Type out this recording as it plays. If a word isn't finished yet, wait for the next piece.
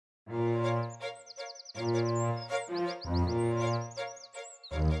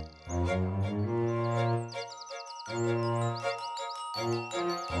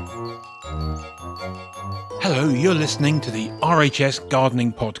Hello, you're listening to the RHS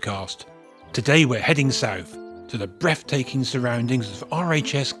Gardening Podcast. Today we're heading south to the breathtaking surroundings of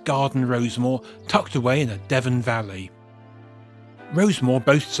RHS Garden Rosemoor, tucked away in a Devon valley. Rosemoor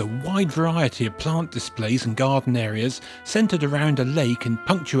boasts a wide variety of plant displays and garden areas centred around a lake and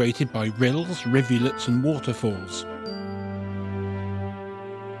punctuated by rills, rivulets and waterfalls.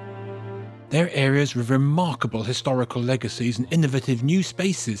 They're areas with remarkable historical legacies and innovative new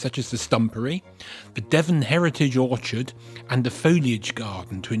spaces such as the Stumpery, the Devon Heritage Orchard and the Foliage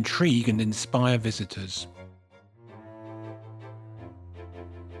Garden to intrigue and inspire visitors.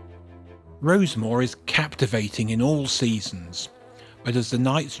 Rosemoor is captivating in all seasons, but as the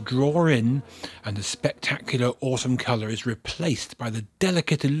nights draw in and the spectacular autumn colour is replaced by the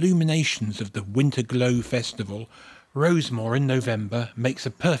delicate illuminations of the Winter Glow Festival, Rosemoor in November makes a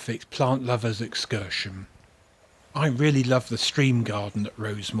perfect plant lover's excursion. I really love the stream garden at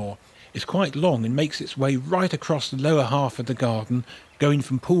Rosemoor. It's quite long and makes its way right across the lower half of the garden, going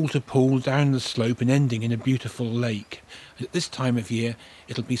from pool to pool down the slope and ending in a beautiful lake. And at this time of year,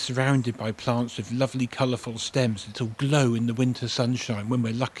 it'll be surrounded by plants with lovely colourful stems that'll glow in the winter sunshine when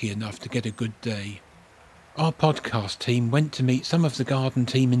we're lucky enough to get a good day. Our podcast team went to meet some of the garden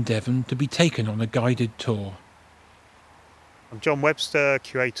team in Devon to be taken on a guided tour. I'm John Webster,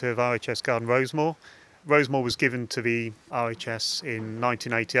 curator of RHS Garden Rosemoor. Rosemoor was given to the RHS in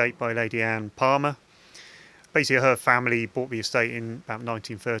 1988 by Lady Anne Palmer. Basically, her family bought the estate in about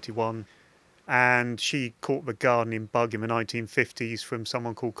 1931, and she caught the gardening bug in the 1950s from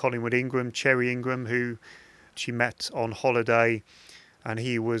someone called Collingwood Ingram, Cherry Ingram, who she met on holiday, and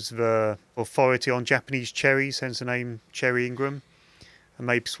he was the authority on Japanese cherries, hence the name Cherry Ingram, and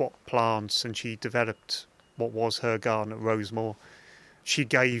they swapped plants, and she developed what was her garden at Rosemoor. She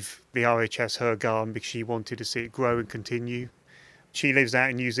gave the RHS her garden because she wanted to see it grow and continue. She lives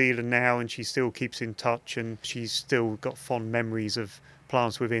out in New Zealand now and she still keeps in touch, and she's still got fond memories of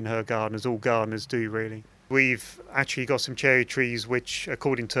plants within her garden, as all gardeners do really. We've actually got some cherry trees which,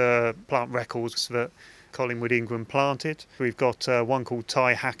 according to plant records, that Collingwood Ingram planted. We've got one called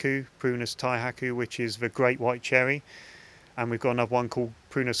Taihaku, Prunus Taihaku, which is the great white cherry. And we've got another one called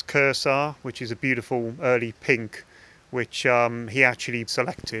Prunus cursor, which is a beautiful early pink, which he actually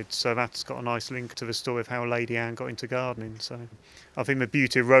selected. So that's got a nice link to the story of how Lady Anne got into gardening. So I think the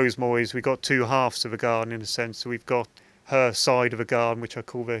beauty of Rosemoor is we've got two halves of the garden in a sense. So we've got her side of the garden, which I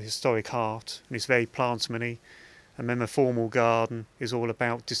call the historic heart, and it's very plantsman-y. And then the formal garden is all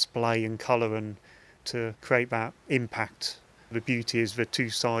about display and colour and to create that impact. The beauty is the two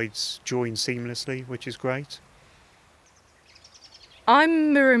sides join seamlessly, which is great.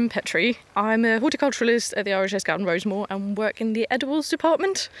 I'm Miriam Petrie. I'm a horticulturalist at the RHS Garden Rosemoor and work in the edibles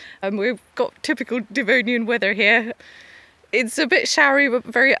department. We've got typical Devonian weather here. It's a bit showery but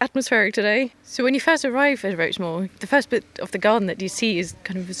very atmospheric today. So when you first arrive at Rosemoor, the first bit of the garden that you see is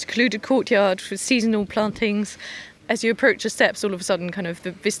kind of a secluded courtyard with seasonal plantings. As you approach the steps, all of a sudden kind of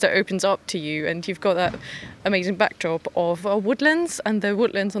the vista opens up to you and you've got that amazing backdrop of woodlands and the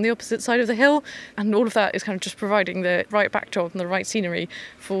woodlands on the opposite side of the hill, and all of that is kind of just providing the right backdrop and the right scenery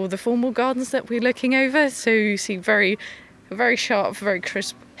for the formal gardens that we're looking over. So you see very sharp, very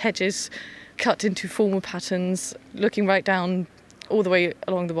crisp hedges cut into formal patterns, looking right down all the way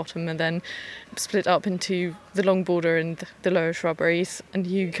along the bottom and then split up into the long border and the lower shrubberies, and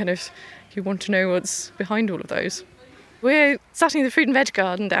you want to know what's behind all of those. We're starting the fruit and veg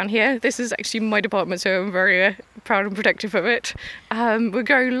garden down here. This is actually my department, so I'm very proud and protective of it. We're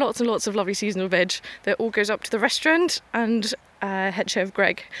growing lots and lots of lovely seasonal veg that all goes up to the restaurant, and head chef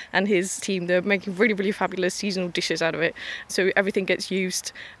Greg and his team, they're making really, really fabulous seasonal dishes out of it. So everything gets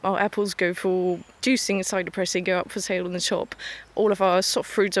used. Our apples go for juicing and cider pressing, go up for sale in the shop. All of our soft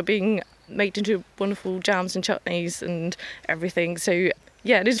fruits are being made into wonderful jams and chutneys and everything. So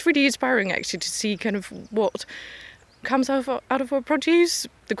yeah, it's really inspiring actually to see kind of what comes out of our produce.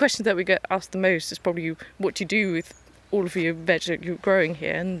 The question that we get asked the most is probably what do you do with all of your veg that you're growing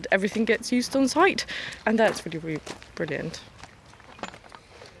here, and everything gets used on site, and that's really, really brilliant.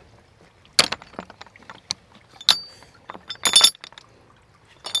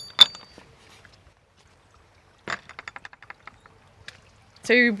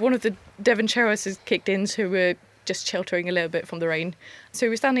 So one of the Devon showers has kicked in, so we're just sheltering a little bit from the rain. So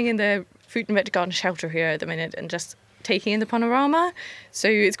we're standing in the fruit and veg garden shelter here at the minute and just taking in the panorama. So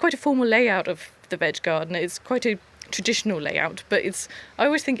it's quite a formal layout of the veg garden. It's quite a traditional layout, but I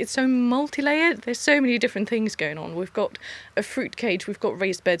always think it's so multi-layered. There's so many different things going on. We've got a fruit cage, we've got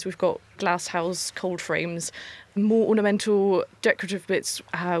raised beds, we've got glass house, cold frames, more ornamental decorative bits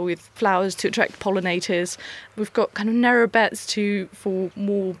with flowers to attract pollinators. We've got kind of narrow beds for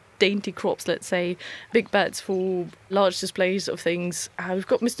more dainty crops, let's say, big beds for large displays of things. We've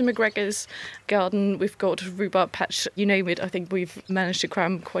got Mr. McGregor's garden, we've got rhubarb patch, you name it. I think we've managed to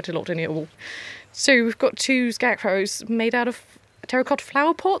cram quite a lot in it all. So we've got 2 scarecrows made out of terracotta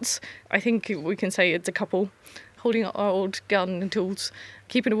flower pots. I think we can say it's a couple holding up our old garden tools,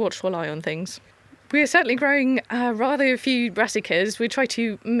 keeping a watchful eye on things. We are certainly growing rather a few brassicas. We try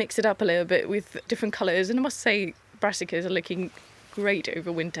to mix it up a little bit with different colours, and I must say brassicas are looking great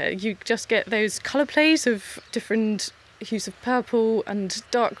over winter. You just get those colour plays of different hues of purple and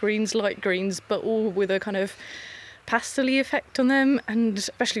dark greens, light greens, but all with a kind of pastel-y effect on them, and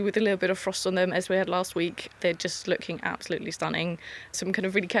especially with a little bit of frost on them as we had last week, they're just looking absolutely stunning. Some kind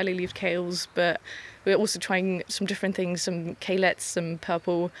of really curly-leaved kales, but we're also trying some different things, some kalettes, some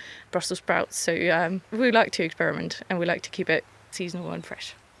purple Brussels sprouts. So we like to experiment and we like to keep it seasonal and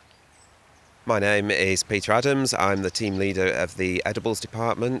fresh. My name is Peter Adams. I'm the team leader of the edibles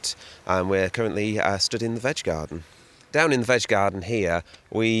department, and we're currently stood in the veg garden. Down in the veg garden here,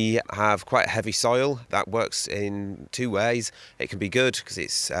 we have quite heavy soil. That works in 2 ways. It can be good because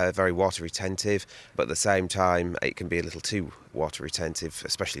it's very water retentive, but at the same time it can be a little too water retentive,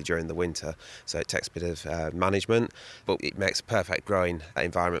 especially during the winter. So it takes a bit of management, but it makes a perfect growing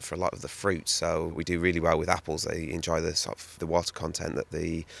environment for a lot of the fruits. So we do really well with apples. They enjoy the sort of the water content that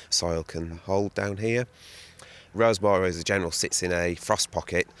the soil can hold down here. Rosemoor as a general sits in a frost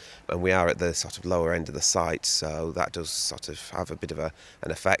pocket, and we are at the sort of lower end of the site, so that does sort of have a bit of an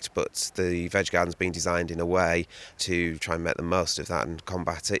effect, but the veg garden's been designed in a way to try and make the most of that and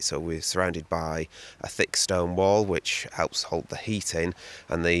combat it. So we're surrounded by a thick stone wall which helps hold the heat in,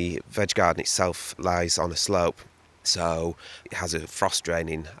 and the veg garden itself lies on a slope, so it has a frost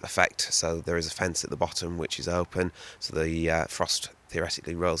draining effect. So there is a fence at the bottom which is open, so the frost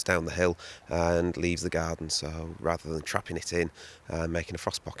theoretically rolls down the hill and leaves the garden, so rather than trapping it in and making a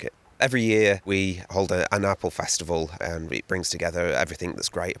frost pocket. Every year we hold an apple festival, and it brings together everything that's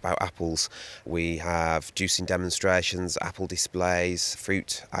great about apples. We have juicing demonstrations, apple displays,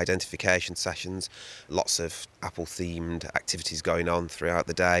 fruit identification sessions, lots of apple themed activities going on throughout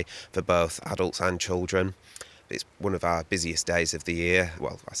the day for both adults and children. It's one of our busiest days of the year.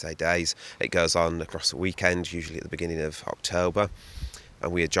 Well, I say days. It goes on across the weekend, usually at the beginning of October.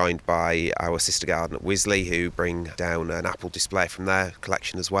 And we are joined by our sister garden at Wisley, who bring down an apple display from their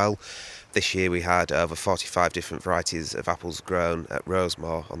collection as well. This year we had over 45 different varieties of apples grown at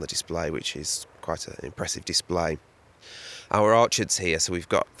Rosemoor on the display, which is quite an impressive display. Our orchards here, so we've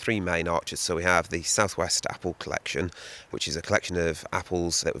got 3 main orchards. So we have the Southwest Apple Collection, which is a collection of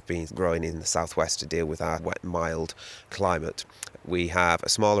apples that have been growing in the southwest to deal with our wet, mild climate. We have a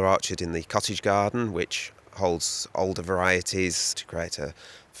smaller orchard in the cottage garden, which holds older varieties to create a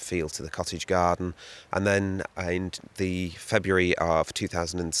feel to the cottage garden. And then in the February of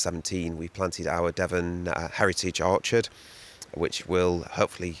 2017, we planted our Devon Heritage Orchard, which will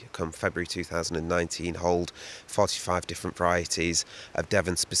hopefully come February 2019 hold 45 different varieties of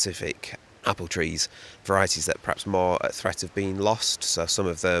Devon-specific apple trees, varieties that perhaps more at threat of being lost. So some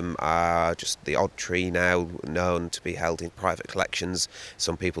of them are just the odd tree now known to be held in private collections,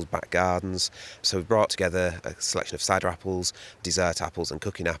 some people's back gardens. So we've brought together a selection of cider apples, dessert apples and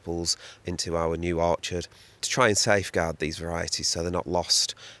cooking apples into our new orchard to try and safeguard these varieties so they're not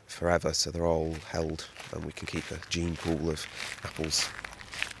lost forever, so they're all held and we can keep a gene pool of apples.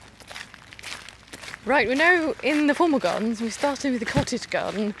 Right, we're now in the formal gardens. We started with the cottage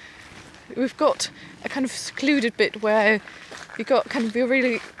garden. We've got a kind of secluded bit where you've got kind of your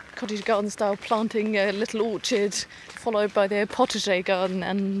really cottage garden style planting a little orchard, followed by the potager garden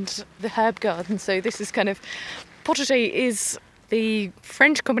and the herb garden. So this is kind of, potager is the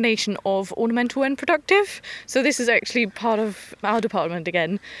French combination of ornamental and productive. So this is actually part of our department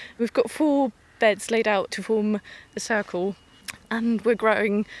again. We've got 4 beds laid out to form a circle, and we're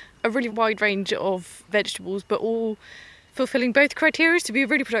growing a really wide range of vegetables, but all fulfilling both criteria to be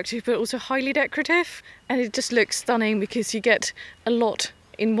really productive but also highly decorative. And it just looks stunning because you get a lot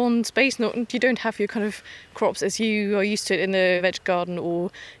in one space. You don't have your kind of crops as you are used to it in the veg garden or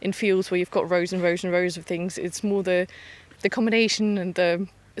in fields where you've got rows and rows and rows of things. It's more the combination and the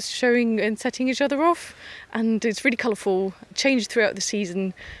showing and setting each other off, and it's really colourful, changed throughout the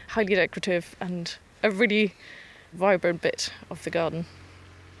season, highly decorative, and a really vibrant bit of the garden.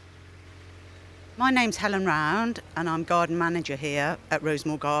 My name's Helen Round and I'm garden manager here at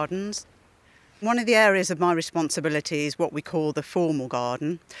Rosemoor Gardens. One of the areas of my responsibility is what we call the formal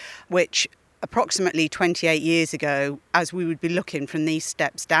garden, which approximately 28 years ago, as we would be looking from these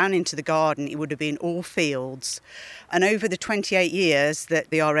steps down into the garden, it would have been all fields. And over the 28 years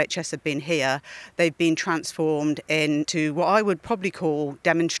that the RHS have been here, they've been transformed into what I would probably call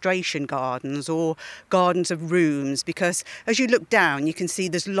demonstration gardens or gardens of rooms, because as you look down, you can see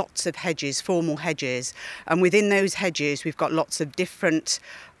there's lots of hedges, formal hedges. And within those hedges, we've got lots of different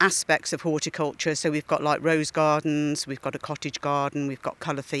aspects of horticulture. So we've got like rose gardens, we've got a cottage garden, we've got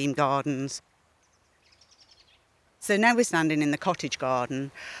colour-themed gardens. So now we're standing in the cottage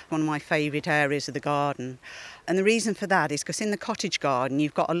garden, one of my favourite areas of the garden. And the reason for that is because in the cottage garden,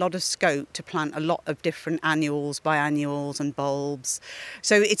 you've got a lot of scope to plant a lot of different annuals, biannuals and bulbs.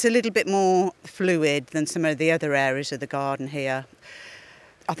 So it's a little bit more fluid than some of the other areas of the garden here.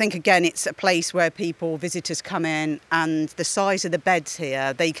 I think, again, it's a place where visitors come in, and the size of the beds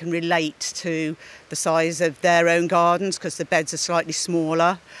here, they can relate to the size of their own gardens because the beds are slightly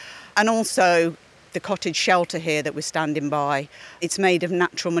smaller. And also, the cottage shelter here that we're standing by, it's made of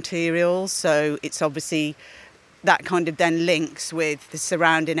natural materials, so it's obviously that kind of then links with the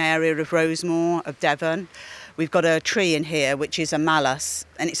surrounding area of Rosemoor, of Devon. We've got a tree in here which is a malus,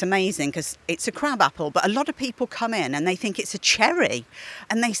 and it's amazing because it's a crabapple, but a lot of people come in and they think it's a cherry,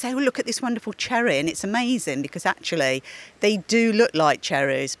 and they say, oh, look at this wonderful cherry, and it's amazing because actually they do look like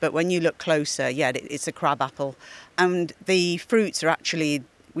cherries, but when you look closer, yeah, it's a crabapple. And the fruits are actually,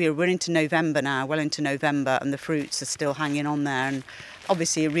 we're into November now, well into November, and the fruits are still hanging on there, and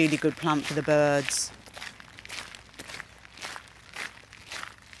obviously a really good plant for the birds.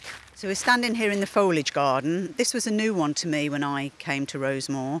 So we're standing here in the foliage garden. This was a new one to me when I came to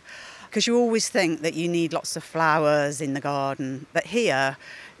Rosemoor, because you always think that you need lots of flowers in the garden. But here,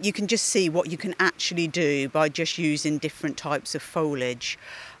 you can just see what you can actually do by just using different types of foliage.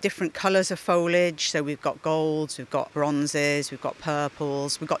 Different colours of foliage, so we've got golds, we've got bronzes, we've got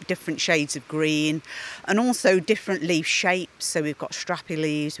purples, we've got different shades of green, and also different leaf shapes, so we've got strappy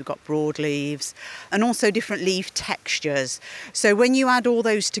leaves, we've got broad leaves, and also different leaf textures. So when you add all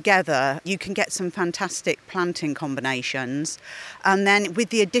those together, you can get some fantastic planting combinations. And then with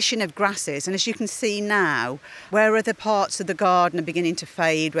the addition of grasses, and as you can see now, where other parts of the garden are beginning to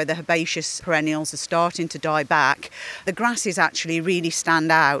fade, where the herbaceous perennials are starting to die back, the grasses actually really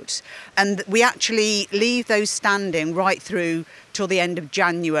stand out. And we actually leave those standing right through till the end of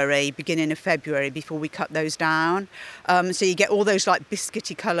January, beginning of February, before we cut those down. So you get all those like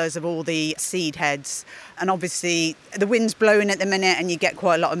biscuity colours of all the seed heads. And obviously the wind's blowing at the minute and you get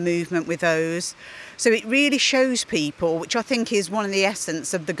quite a lot of movement with those. So it really shows people, which I think is one of the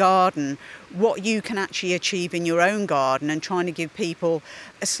essence of the garden, what you can actually achieve in your own garden, and trying to give people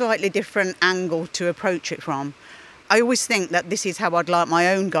a slightly different angle to approach it from. I always think that this is how I'd like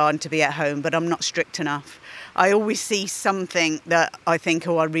my own garden to be at home, but I'm not strict enough. I always see something that I think,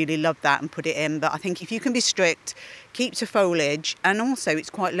 oh, I really love that, and put it in. But I think if you can be strict, keep to foliage, and also it's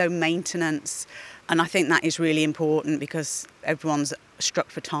quite low maintenance. And I think that is really important because everyone's struck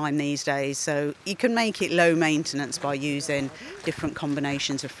for time these days. So you can make it low maintenance by using different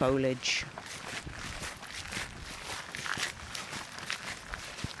combinations of foliage.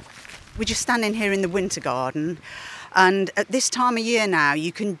 We're just standing here in the winter garden. And at this time of year now,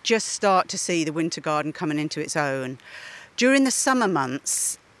 you can just start to see the winter garden coming into its own. During the summer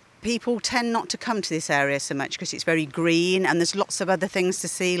months, people tend not to come to this area so much because it's very green and there's lots of other things to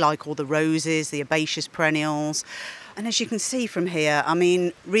see, like all the roses, the herbaceous perennials. And as you can see from here, I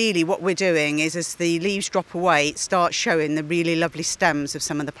mean, really what we're doing is as the leaves drop away, it starts showing the really lovely stems of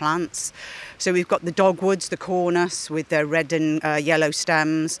some of the plants. So we've got the dogwoods, the cornus with their red and yellow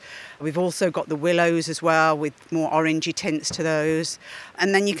stems. We've also got the willows as well with more orangey tints to those.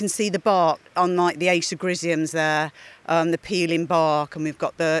 And then you can see the bark on like the acergryziums there, the peeling bark, and we've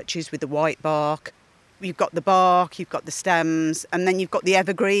got birches with the white bark. You've got the bark, you've got the stems, and then you've got the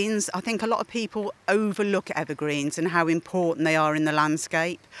evergreens. I think a lot of people overlook evergreens and how important they are in the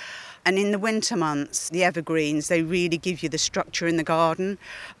landscape. And in the winter months, the evergreens, they really give you the structure in the garden.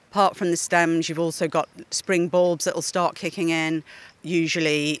 Apart from the stems, you've also got spring bulbs that will start kicking in,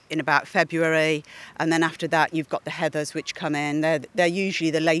 usually in about February. And then after that, you've got the heathers which come in. They're usually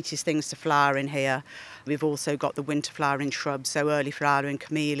the latest things to flower in here. We've also got the winter flowering shrubs, so early flowering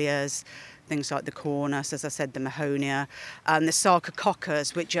camellias, things like the cornus, as I said, the mahonia, and the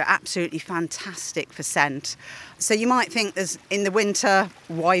sarcococcus, which are absolutely fantastic for scent. So you might think there's in the winter,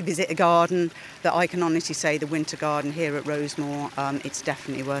 why visit a garden? But I can honestly say the winter garden here at Rosemoor, it's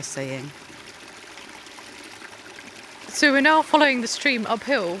definitely worth seeing. So we're now following the stream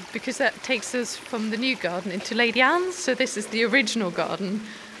uphill because that takes us from the new garden into Lady Anne's. So this is the original garden.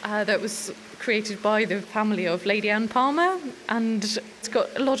 that was created by the family of Lady Anne Palmer, and it's got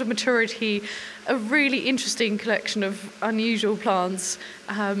a lot of maturity, a really interesting collection of unusual plants.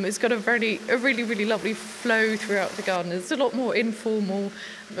 It's got a really, really lovely flow throughout the garden. It's a lot more informal.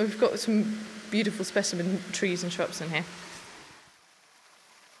 We've got some beautiful specimen trees and shrubs in here.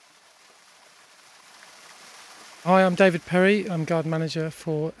 Hi, I'm David Perry. I'm garden manager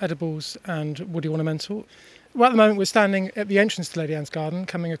for edibles and woody ornamental. Well, at the moment we're standing at the entrance to Lady Anne's garden,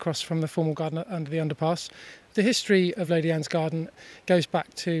 coming across from the formal garden under the underpass. The history of Lady Anne's garden goes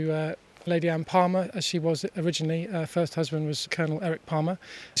back to Lady Anne Palmer, as she was originally. Her first husband was Colonel Eric Palmer.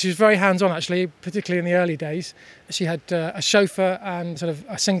 She was very hands-on, actually, particularly in the early days. She had a chauffeur and sort of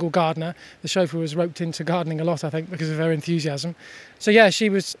a single gardener. The chauffeur was roped into gardening a lot, I think, because of her enthusiasm. So yeah, she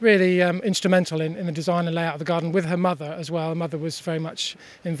was really instrumental in the design and layout of the garden, with her mother as well. Her mother was very much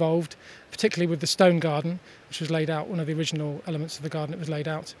involved, particularly with the stone garden, which was laid out, one of the original elements of the garden that was laid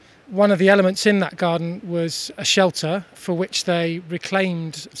out. One of the elements in that garden was a shelter for which they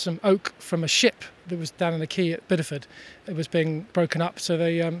reclaimed some oak from a ship that was down in the quay at Bideford. It was being broken up, so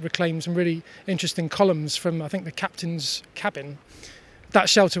they reclaimed some really interesting columns from, I think, the captain's cabin. That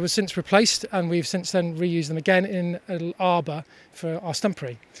shelter was since replaced, and we've since then reused them again in a little arbour for our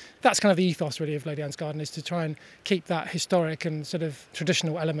stumpery. That's kind of the ethos really of Lady Anne's garden, is to try and keep that historic and sort of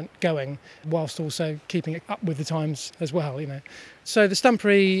traditional element going, whilst also keeping it up with the times as well, you know. So the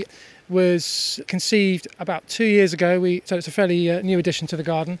stumpery was conceived about 2 years ago, so it's a fairly new addition to the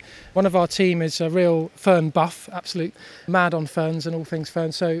garden. One of our team is a real fern buff, absolute mad on ferns and all things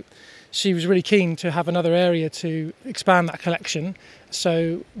ferns, so she was really keen to have another area to expand that collection.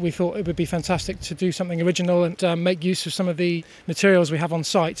 So we thought it would be fantastic to do something original and make use of some of the materials we have on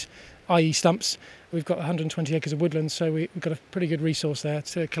site, i.e. stumps. We've got 120 acres of woodland, so we've got a pretty good resource there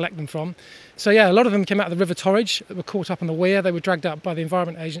to collect them from. So yeah, a lot of them came out of the River Torridge that were caught up on the weir. They were dragged out by the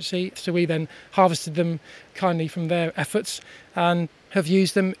Environment Agency, so we then harvested them kindly from their efforts and have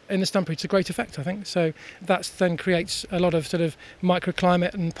used them in the stumpery to great effect, I think. So that then creates a lot of sort of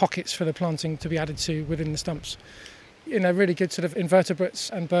microclimate and pockets for the planting to be added to within the stumps. You know, really good sort of invertebrates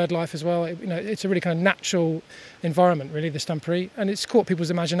and bird life as well. You know, it's a really kind of natural environment, really, the stumpery, and it's caught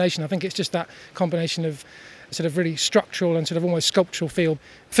people's imagination. I think it's just that combination of sort of really structural and sort of almost sculptural feel.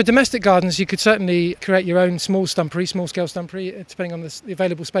 For domestic gardens, you could certainly create your own small scale stumpery, depending on the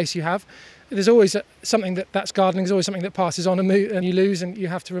available space you have. There's always something that's gardening, there's always something that passes on and you lose, and you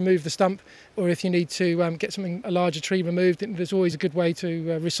have to remove the stump. Or if you need to get a larger tree removed, there's always a good way to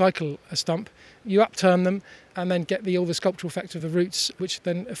recycle a stump. You upturn them and then get all the sculptural effect of the roots, which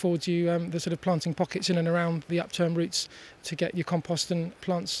then affords you the sort of planting pockets in and around the upturned roots to get your compost and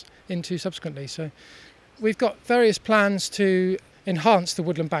plants into subsequently. So we've got various plans to enhance the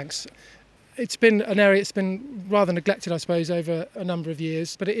woodland banks. It's been an area that's been rather neglected, I suppose, over a number of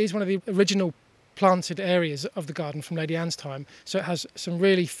years, but it is one of the original planted areas of the garden from Lady Anne's time. So it has some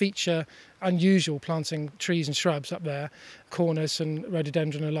really unusual planting trees and shrubs up there, cornus and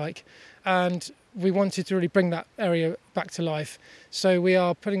rhododendron alike. And we wanted to really bring that area back to life. So we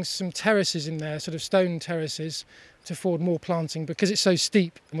are putting some terraces in there, sort of stone terraces, to afford more planting because it's so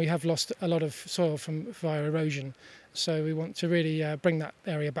steep and we have lost a lot of soil via erosion. So we want to really bring that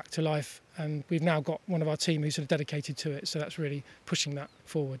area back to life, and we've now got one of our team who's sort of dedicated to it, so that's really pushing that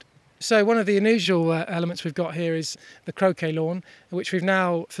forward. So one of the unusual elements we've got here is the croquet lawn, which we've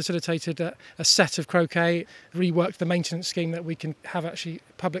now facilitated a set of croquet, reworked the maintenance scheme that we can have actually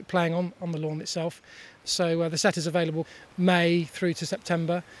public playing on the lawn itself. So the set is available May through to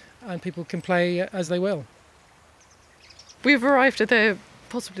September, and people can play as they will. We've arrived at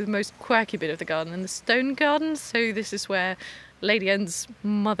possibly the most quirky bit of the garden, in the stone garden. So this is where Lady Anne's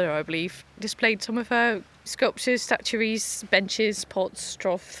mother, I believe, displayed some of her sculptures, statuaries, benches, pots,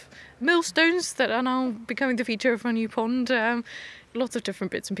 trough, millstones that are now becoming the feature of our new pond. Lots of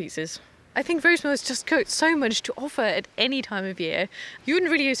different bits and pieces. I think Rosemoor has just got so much to offer at any time of year. You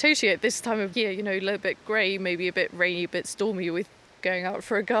wouldn't really associate this time of year, a little bit grey, maybe a bit rainy, a bit stormy with going out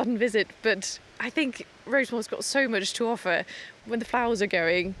for a garden visit, but I think Rosemoor's got so much to offer. When the flowers are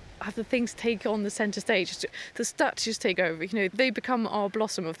going, other things take on the centre stage. The statues take over, they become our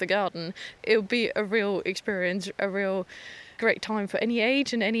blossom of the garden. It'll be a real experience, a real great time for any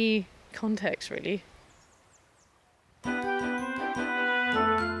age and any context, really.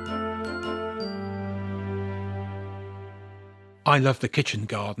 I love the kitchen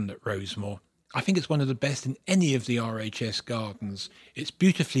garden at Rosemoor. I think it's one of the best in any of the RHS gardens. It's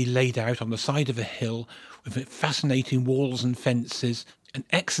beautifully laid out on the side of a hill with fascinating walls and fences, an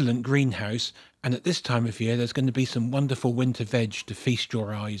excellent greenhouse, and at this time of year there's going to be some wonderful winter veg to feast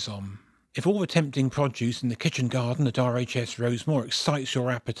your eyes on. If all the tempting produce in the kitchen garden at RHS Rosemoor excites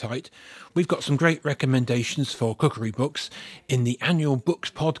your appetite, we've got some great recommendations for cookery books in the annual Books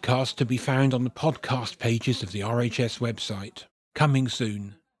podcast to be found on the podcast pages of the RHS website. Coming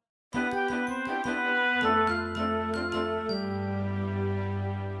soon.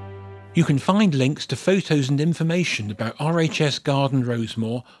 You can find links to photos and information about RHS Garden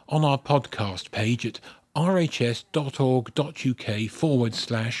Rosemoor on our podcast page at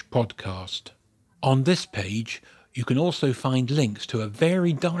rhs.org.uk/podcast. On this page, you can also find links to a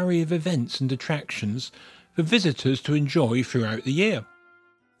varied diary of events and attractions for visitors to enjoy throughout the year,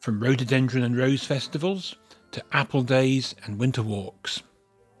 from rhododendron and rose festivals to apple days and winter walks.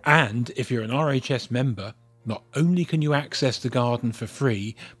 And if you're an RHS member, not only can you access the garden for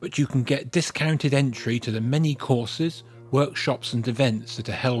free, but you can get discounted entry to the many courses, workshops and events that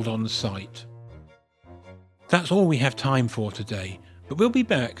are held on the site. That's all we have time for today, but we'll be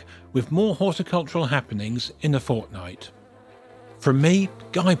back with more horticultural happenings in a fortnight. From me,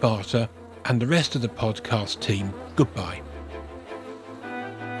 Guy Barter, and the rest of the podcast team, goodbye.